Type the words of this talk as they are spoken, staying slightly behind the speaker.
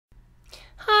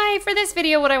Hi, for this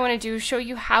video what I want to do is show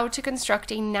you how to construct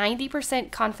a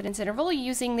 90% confidence interval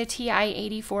using the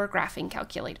TI-84 graphing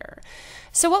calculator.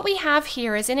 So what we have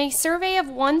here is in a survey of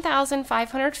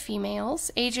 1,500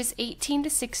 females, ages 18 to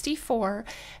 64,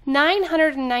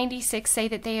 996 say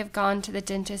that they have gone to the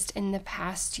dentist in the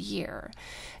past year.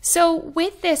 So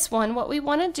with this one, what we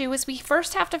want to do is we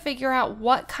first have to figure out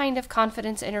what kind of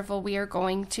confidence interval we are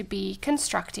going to be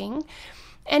constructing.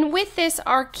 And with this,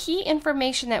 our key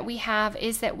information that we have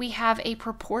is that we have a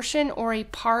proportion or a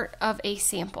part of a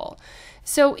sample.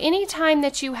 So anytime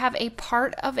that you have a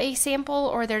part of a sample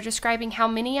or they're describing how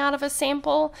many out of a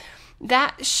sample,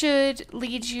 that should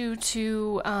lead you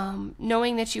to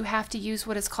knowing that you have to use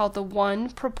what is called the one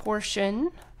proportion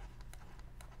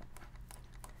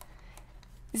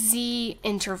Z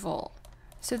interval.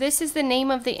 So this is the name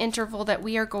of the interval that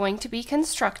we are going to be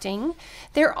constructing.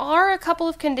 There are a couple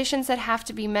of conditions that have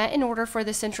to be met in order for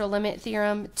the central limit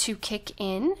theorem to kick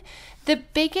in. The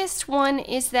biggest one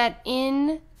is that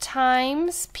n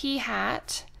times p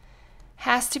hat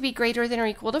has to be greater than or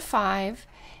equal to 5,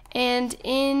 and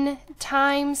n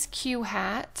times q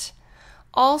hat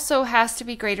also has to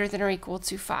be greater than or equal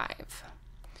to 5.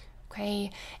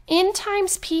 Okay, n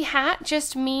times p hat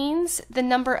just means the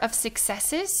number of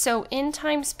successes. So n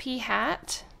times p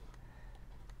hat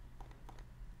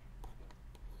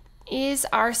is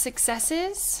our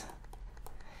successes,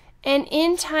 and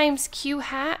n times q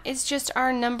hat is just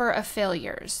our number of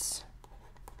failures.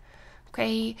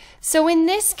 Okay, so in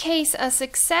this case, a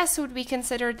success would be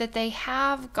considered that they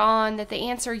have gone, that they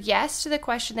answer yes to the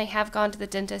question, they have gone to the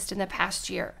dentist in the past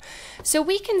year. So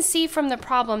we can see from the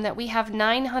problem that we have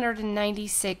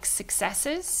 996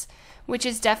 successes, which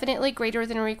is definitely greater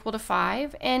than or equal to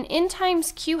 5. And n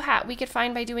times q hat we could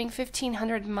find by doing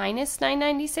 1500 minus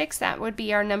 996. That would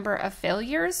be our number of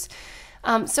failures.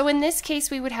 So in this case,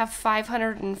 we would have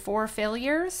 504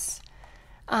 failures.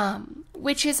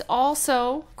 Which is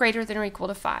also greater than or equal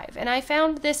to 5. And I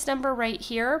found this number right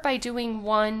here by doing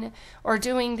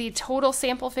doing the total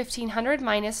sample 1500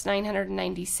 minus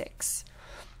 996.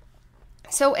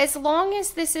 So as long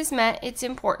as this is met, it's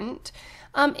important.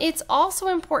 It's also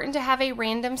important to have a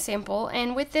random sample,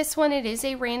 and with this one it is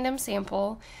a random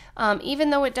sample. Even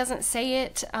though it doesn't say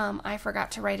it, I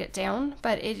forgot to write it down,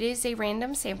 but it is a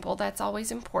random sample. That's always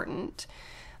important.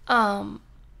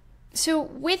 So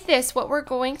with this, what we're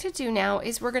going to do now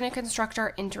is we're going to construct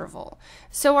our interval.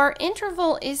 So our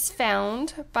interval is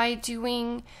found by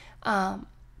doing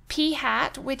p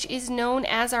hat, which is known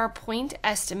as our point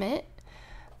estimate,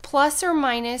 plus or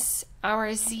minus our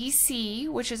ZC,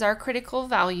 which is our critical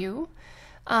value,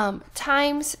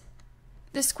 times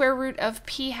the square root of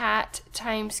p hat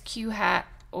times q hat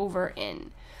over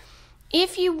n.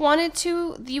 If you wanted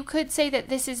to, you could say that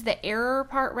this is the error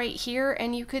part right here,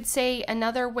 and you could say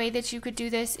another way that you could do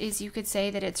this is you could say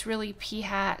that it's really p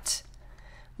hat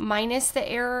minus the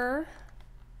error,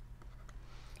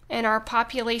 and our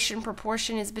population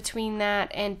proportion is between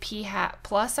that and p hat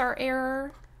plus our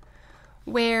error,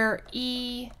 where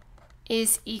E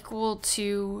is equal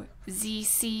to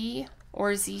ZC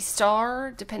or Z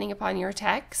star, depending upon your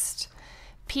text,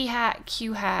 p hat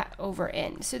q hat over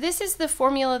n. So this is the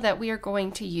formula that we are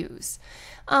going to use.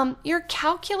 Your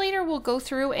calculator will go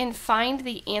through and find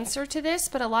the answer to this,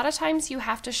 but a lot of times you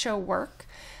have to show work.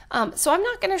 So I'm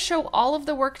not going to show all of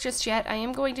the work just yet. I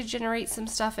am going to generate some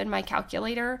stuff in my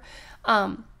calculator.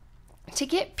 To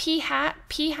get p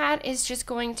hat is just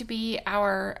going to be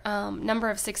our number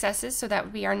of successes, so that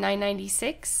would be our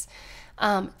 996.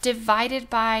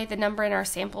 Divided by the number in our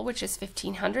sample, which is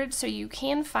 1500. So you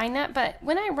can find that, but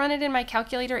when I run it in my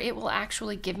calculator, it will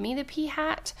actually give me the p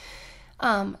hat.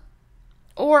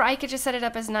 Or I could just set it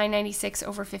up as 996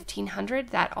 over 1500.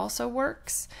 That also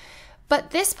works.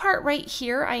 But this part right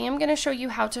here, I am going to show you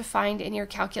how to find in your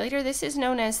calculator. This is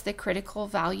known as the critical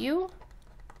value.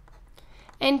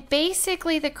 And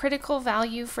basically the critical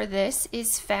value for this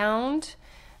is found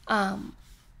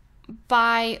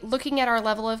by looking at our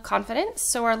level of confidence.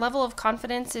 So our level of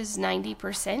confidence is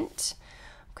 90%.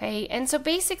 Okay, and so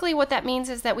basically what that means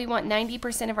is that we want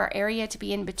 90% of our area to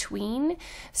be in between.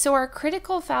 So our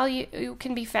critical value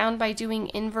can be found by doing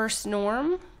inverse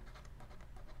norm.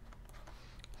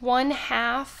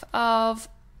 1/2 of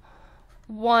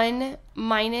 1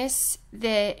 minus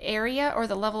the area or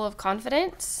the level of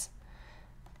confidence,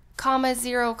 comma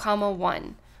 0, comma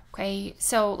 1. Okay,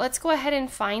 so let's go ahead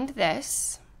and find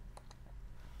this.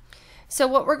 So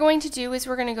what we're going to do is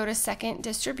we're going to go to second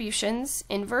distributions,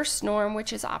 inverse norm,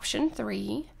 which is option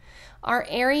 3. Our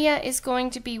area is going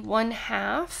to be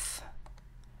 1/2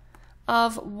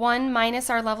 of 1 minus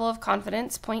our level of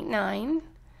confidence, 0.9.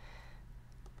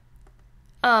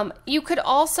 You could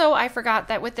also, I forgot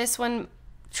that with this one,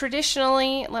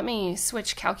 traditionally, let me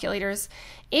switch calculators.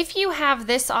 If you have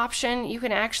this option, you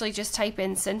can actually just type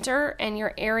in center, and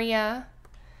your area,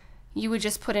 you would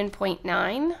just put in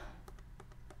 0.9.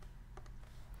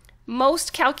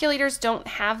 Most calculators don't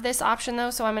have this option though,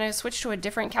 so I'm going to switch to a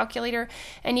different calculator,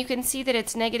 and you can see that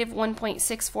it's negative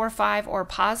 1.645 or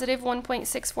positive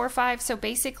 1.645. So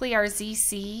basically our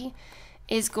ZC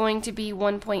is going to be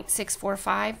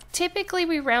 1.645. Typically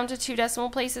we round to 2 decimal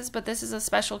places, but this is a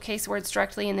special case where it's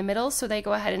directly in the middle, so they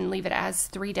go ahead and leave it as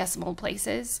 3 decimal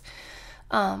places.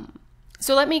 So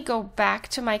let me go back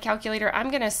to my calculator. I'm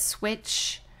going to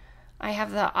switch. I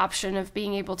have the option of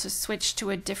being able to switch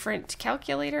to a different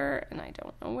calculator, and I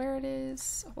don't know where it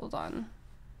is. Hold on.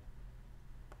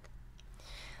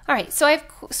 All right, so I've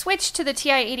switched to the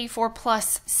TI-84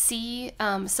 Plus C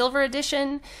Silver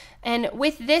Edition, and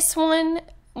with this one,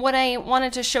 what I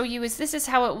wanted to show you is this is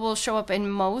how it will show up in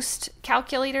most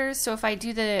calculators. So if I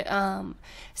do the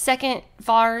second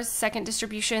VARs, second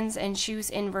distributions, and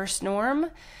choose inverse norm,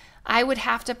 I would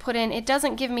have to put in, it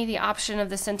doesn't give me the option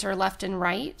of the center left and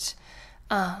right.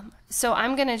 So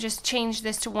I'm going to just change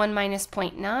this to 1 minus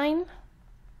 0.9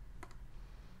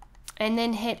 and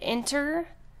then hit enter,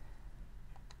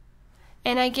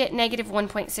 and I get negative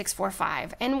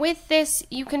 1.645. And with this,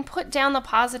 you can put down the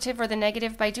positive or the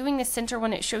negative. By doing the center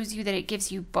one, it shows you that it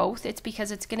gives you both. It's because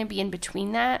it's going to be in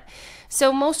between that.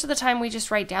 So most of the time we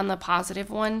just write down the positive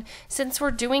one. Since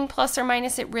we're doing plus or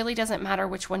minus, it really doesn't matter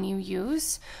which one you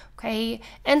use. Okay,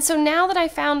 and so now that I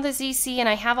found the ZC and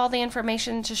I have all the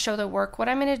information to show the work, what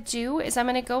I'm going to do is I'm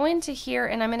going to go into here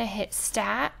and I'm going to hit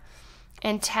stat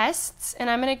and tests,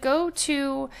 and I'm going to go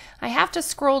to, I have to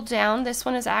scroll down. This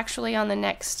one is actually on the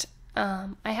next, I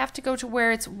have to go to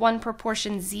where it's 1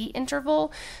 proportion Z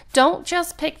interval. Don't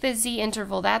just pick the Z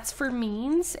interval, that's for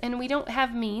means, and we don't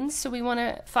have means, so we want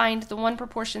to find the 1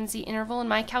 proportion Z interval. In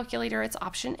my calculator, it's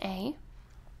option A.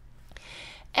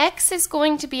 X is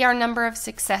going to be our number of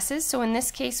successes, so in this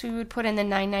case we would put in the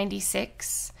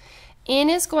 996.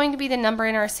 N is going to be the number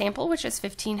in our sample, which is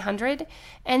 1500,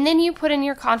 and then you put in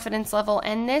your confidence level,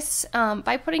 and this,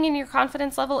 by putting in your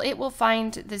confidence level, it will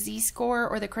find the z-score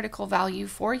or the critical value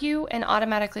for you and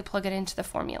automatically plug it into the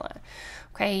formula.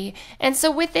 Okay, and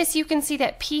so with this you can see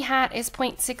that p hat is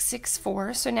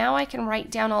 0.664, so now I can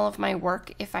write down all of my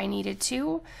work if I needed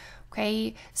to.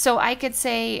 Okay, so I could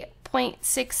say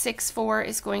 0.664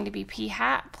 is going to be p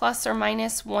hat plus or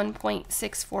minus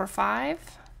 1.645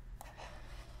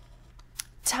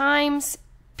 times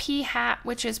p hat,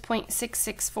 which is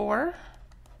 0.664,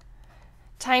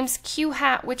 times q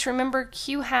hat, which remember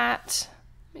q hat,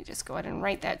 let me just go ahead and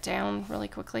write that down really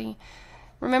quickly.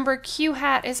 Remember q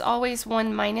hat is always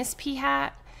 1 minus p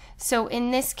hat, so in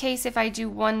this case if I do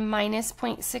 1 minus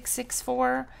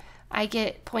 0.664, I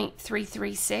get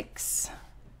 0.336.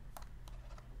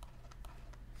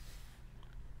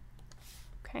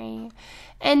 Okay,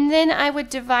 and then I would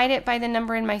divide it by the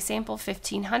number in my sample,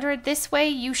 1500. This way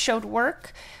you showed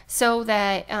work so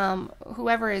that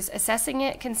whoever is assessing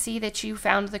it can see that you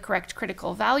found the correct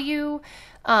critical value,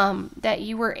 that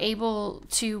you were able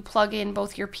to plug in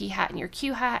both your p hat and your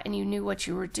q hat, and you knew what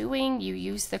you were doing, you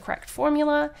used the correct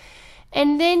formula.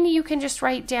 And then you can just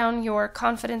write down your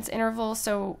confidence interval.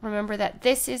 So remember that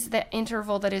this is the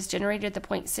interval that is generated, the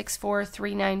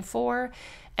 0.64394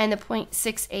 and the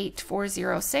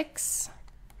 0.68406.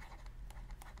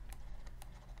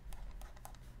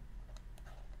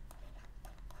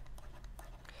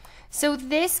 So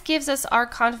this gives us our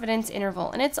confidence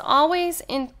interval, and it's always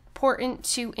important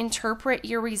to interpret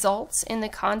your results in the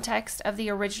context of the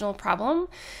original problem.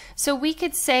 So we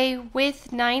could say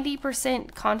with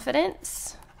 90%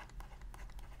 confidence,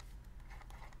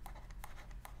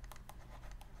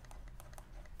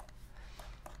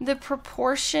 the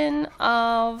proportion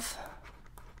of,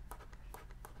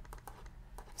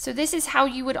 so this is how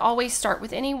you would always start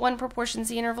with any 1 proportion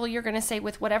Z interval. You're going to say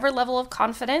with whatever level of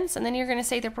confidence, and then you're going to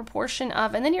say the proportion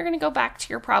of, and then you're going to go back to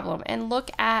your problem and look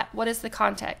at what is the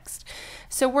context.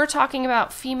 So we're talking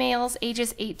about females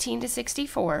ages 18 to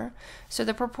 64. So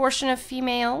the proportion of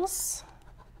females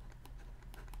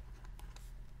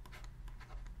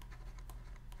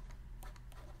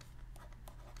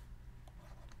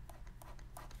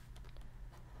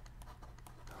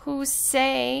who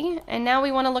say, and now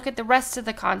we want to look at the rest of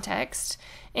the context.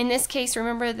 In this case,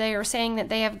 remember they are saying that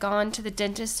they have gone to the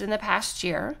dentist in the past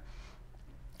year.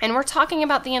 And we're talking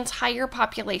about the entire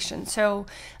population. So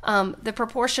the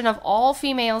proportion of all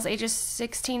females ages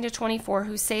 16 to 24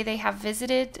 who say they have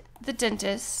visited the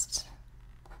dentist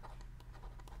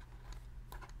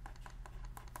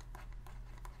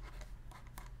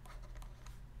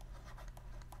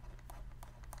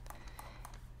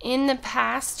in the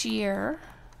past year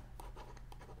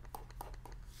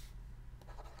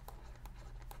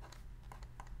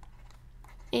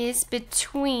is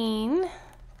between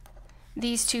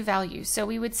these two values. So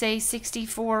we would say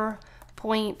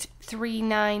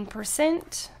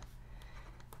 64.39%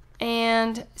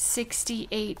 and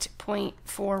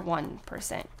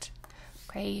 68.41%.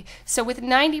 Okay, so with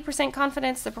 90%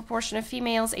 confidence, the proportion of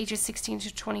females ages 16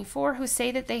 to 24 who say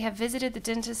that they have visited the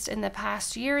dentist in the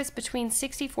past year is between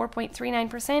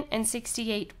 64.39% and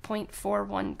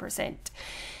 68.41%.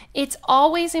 It's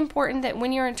always important that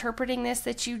when you're interpreting this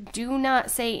that you do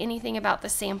not say anything about the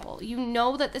sample. You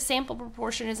know that the sample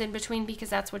proportion is in between because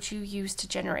that's what you use to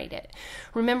generate it.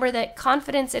 Remember that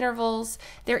confidence intervals,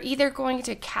 they're either going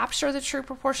to capture the true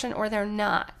proportion or they're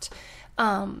not.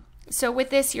 So with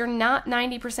this, you're not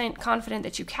 90% confident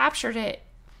that you captured it.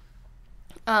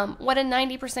 What a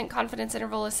 90% confidence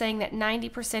interval is saying that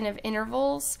 90% of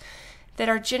intervals that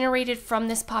are generated from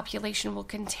this population will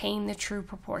contain the true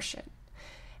proportion.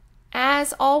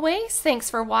 As always, thanks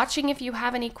for watching. If you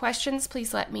have any questions,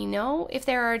 please let me know. If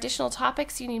there are additional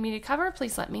topics you need me to cover,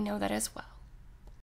 please let me know that as well.